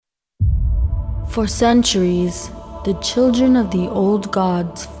For centuries, the children of the old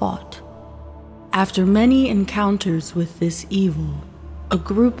gods fought. After many encounters with this evil, a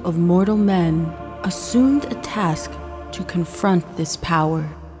group of mortal men assumed a task to confront this power.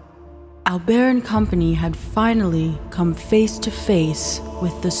 Albert and company had finally come face to face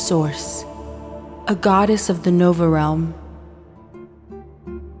with the Source, a goddess of the Nova Realm.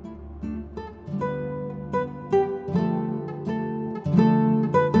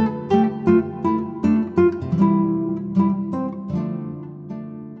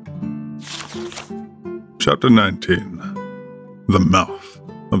 Chapter 19. The Mouth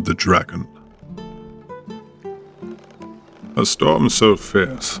of the Dragon. A storm so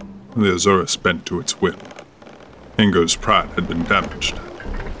fierce, the Azores bent to its will. Ingo's pride had been damaged,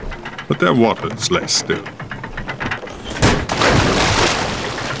 but their waters lay still.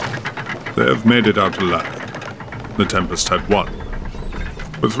 They have made it out alive. The Tempest had won.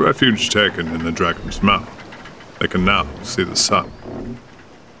 With refuge taken in the dragon's mouth, they can now see the sun.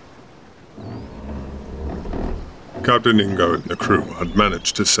 Captain Ingo and the crew had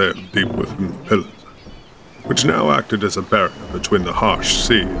managed to sail deep within the pillars, which now acted as a barrier between the harsh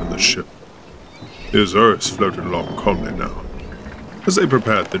sea and the ship. The Azores floated along calmly now, as they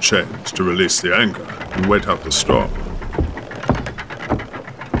prepared the chains to release the anchor and wait out the storm.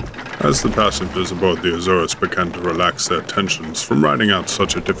 As the passengers aboard the Azores began to relax their tensions from riding out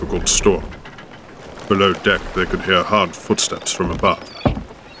such a difficult storm, below deck they could hear hard footsteps from above.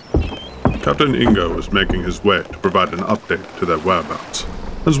 Captain Ingo was making his way to provide an update to their whereabouts,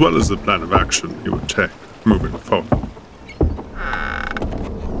 as well as the plan of action he would take moving forward.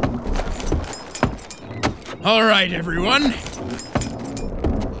 All right, everyone.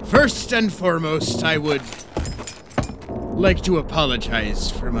 First and foremost, I would like to apologize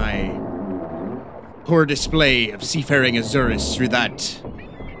for my poor display of seafaring Azores through that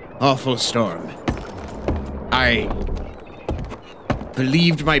awful storm. I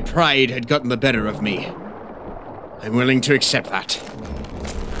believed my pride had gotten the better of me. I'm willing to accept that.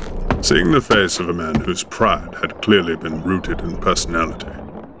 Seeing the face of a man whose pride had clearly been rooted in personality,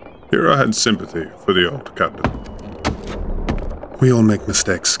 Hira had sympathy for the old captain. We all make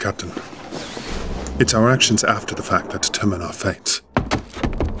mistakes, Captain. It's our actions after the fact that determine our fates.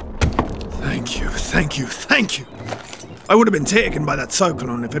 Thank you. I would have been taken by that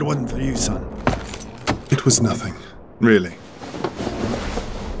cyclone if it wasn't for you, son. It was nothing, really.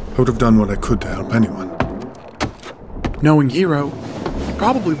 I would have done what I could to help anyone. Knowing Hiro, he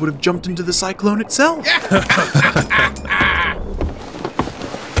probably would have jumped into the cyclone itself.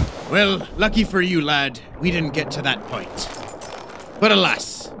 Well, lucky for you, lad, we didn't get to that point. But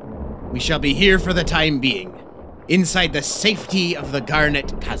alas, we shall be here for the time being, inside the safety of the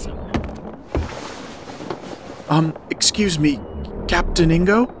Garnet Chasm. Excuse me, Captain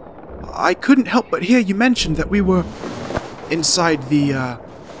Ingo? I couldn't help but hear you mention that we were inside the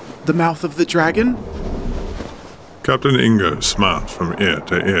mouth of the dragon. Captain Ingo smiled from ear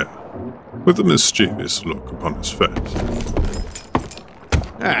to ear, with a mischievous look upon his face.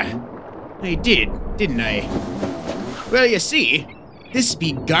 I did, didn't I? Well, you see, this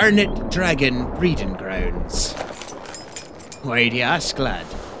be Garnet Dragon breeding grounds. Why do you ask, lad?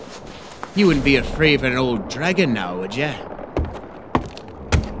 You wouldn't be afraid of an old dragon now, would ya?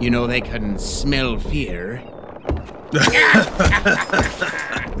 You know they can smell fear.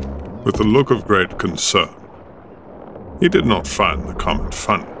 With a look of great concern, he did not find the comment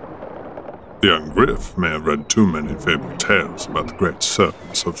funny. The young Griff may have read too many fable tales about the great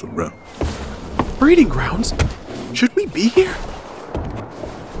serpents of the realm. Breeding grounds? Should we be here?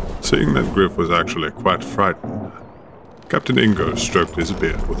 Seeing that Griff was actually quite frightened, Captain Ingo stroked his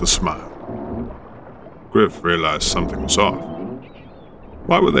beard with a smile. Griff realized something was off.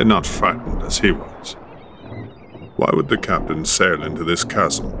 Why were they not frightened as he was? Why would the captain sail into this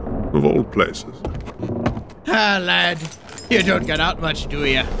chasm, of all places? Lad, you don't get out much, do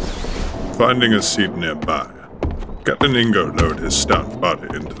ya? Finding a seat nearby, Captain Ingo lowered his stout body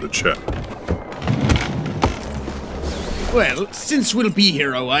into the chair. Well, since we'll be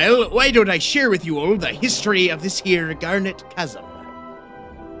here a while, why don't I share with you all the history of this here Garnet Chasm?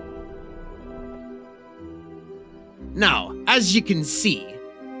 Now, as you can see,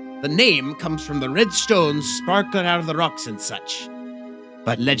 the name comes from the red stones sparkling out of the rocks and such.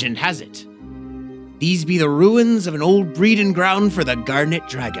 But legend has it, these be the ruins of an old breeding ground for the Garnet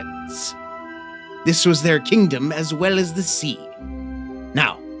Dragons. This was their kingdom as well as the sea.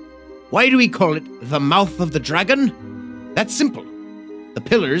 Now, why do we call it the Mouth of the Dragon? That's simple. The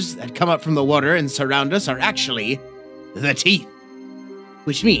pillars that come up from the water and surround us are actually the teeth,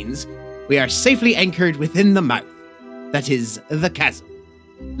 which means we are safely anchored within the mouth, that is, the chasm.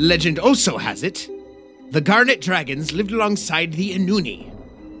 Legend also has it, the Garnet Dragons lived alongside the Inuni,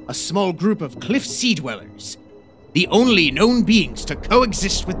 a small group of cliff sea dwellers, the only known beings to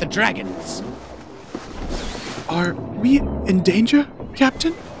coexist with the dragons. Are we in danger,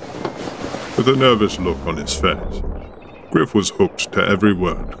 Captain? With a nervous look on his face, Griff was hooked to every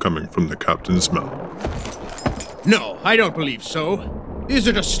word coming from the captain's mouth. No, I don't believe so. These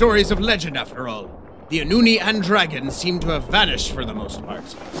are just stories of legend after all. The Inuni and dragons seem to have vanished for the most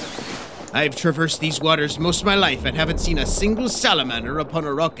part. I've traversed these waters most of my life and haven't seen a single salamander upon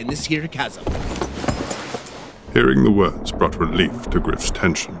a rock in this here chasm. Hearing the words brought relief to Griff's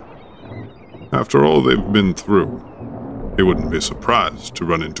tension. After all they've been through, he wouldn't be surprised to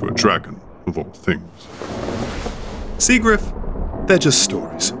run into a dragon, of all things. See, Griff? They're just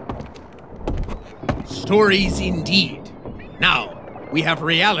stories. Stories indeed. Now, we have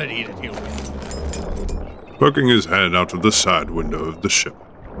reality to deal with. Poking his head out of the side window of the ship,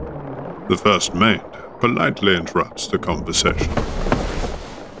 the first mate politely interrupts the conversation.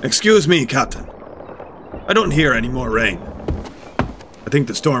 Excuse me, Captain. I don't hear any more rain. I think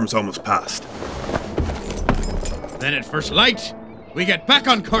the storm's almost passed. Then at first light, we get back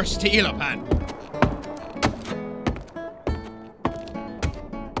on course to Ilopan.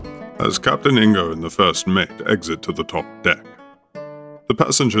 As Captain Ingo and the first mate exit to the top deck, the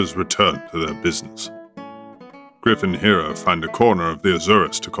passengers return to their business. Griff and Hero find a corner of the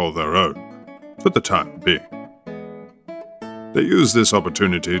Azurus to call their own, for the time being. They use this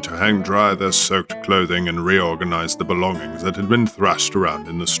opportunity to hang dry their soaked clothing and reorganize the belongings that had been thrashed around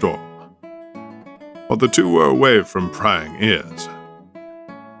in the storm. While the two were away from prying ears,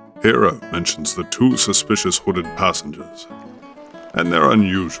 Hero mentions the two suspicious hooded passengers and their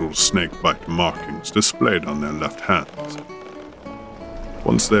unusual snake-bite markings displayed on their left hands.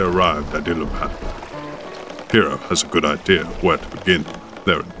 Once they arrived at Ilopan, Hero has a good idea of where to begin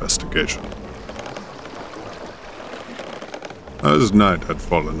their investigation. As night had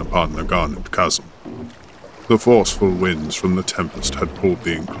fallen upon the Garnet Chasm, the forceful winds from the tempest had pulled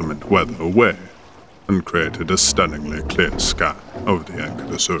the inclement weather away and created a stunningly clear sky over the anchored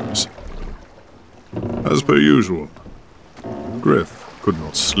Azurus. As per usual, Griff could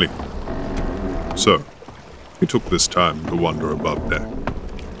not sleep, so he took this time to wander above deck.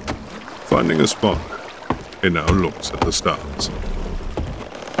 Finding a spot, he now looks at the stars.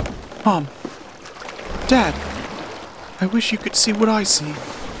 Mom. Dad. I wish you could see what I see.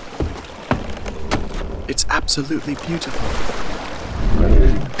 It's absolutely beautiful.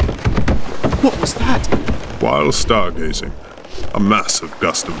 What was that? While stargazing, a massive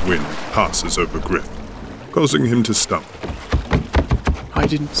gust of wind passes over Griff, causing him to stumble. I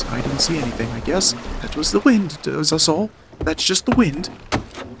didn't see anything, I guess. That was the wind, as us all. That's just the wind.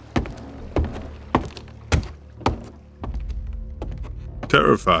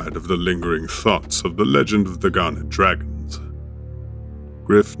 Terrified of the lingering thoughts of the legend of the Garnet Dragons,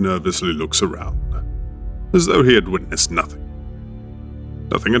 Griff nervously looks around, as though he had witnessed nothing.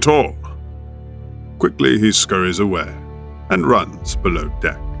 Nothing at all. Quickly he scurries away and runs below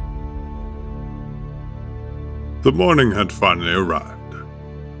deck. The morning had finally arrived.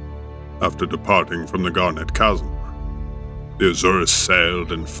 After departing from the Garnet Chasm, the Azurus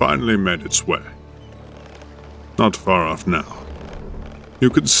sailed and finally made its way. Not far off now,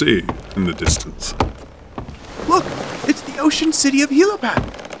 you could see in the distance. Look! It's the ocean city of Ilopan!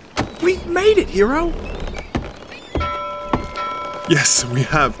 We've made it, Hero! Yes, we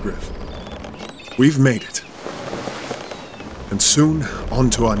have, Griff. We've made it. And soon, on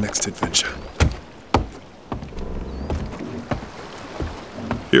to our next adventure.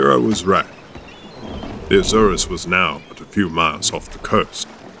 Hero was right. The Azurus was now but a few miles off the coast.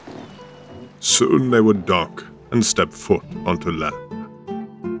 Soon they would dock and step foot onto land.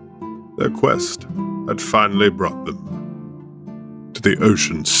 Their quest had finally brought them to the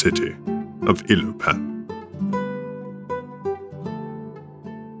ocean city of Ilopan.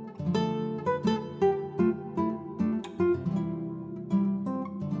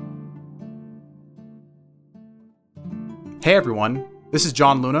 Hey everyone, this is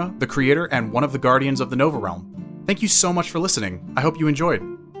John Luna, the creator and one of the guardians of the Nova Realm. Thank you so much for listening. I hope you enjoyed.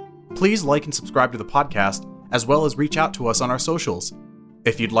 Please like and subscribe to the podcast, as well as reach out to us on our socials.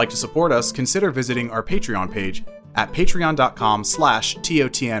 If you'd like to support us, consider visiting our Patreon page at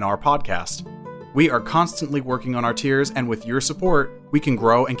patreon.com/TOTNRpodcast. We are constantly working on our tiers, and with your support, we can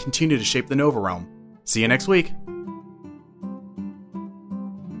grow and continue to shape the Nova Realm. See you next week.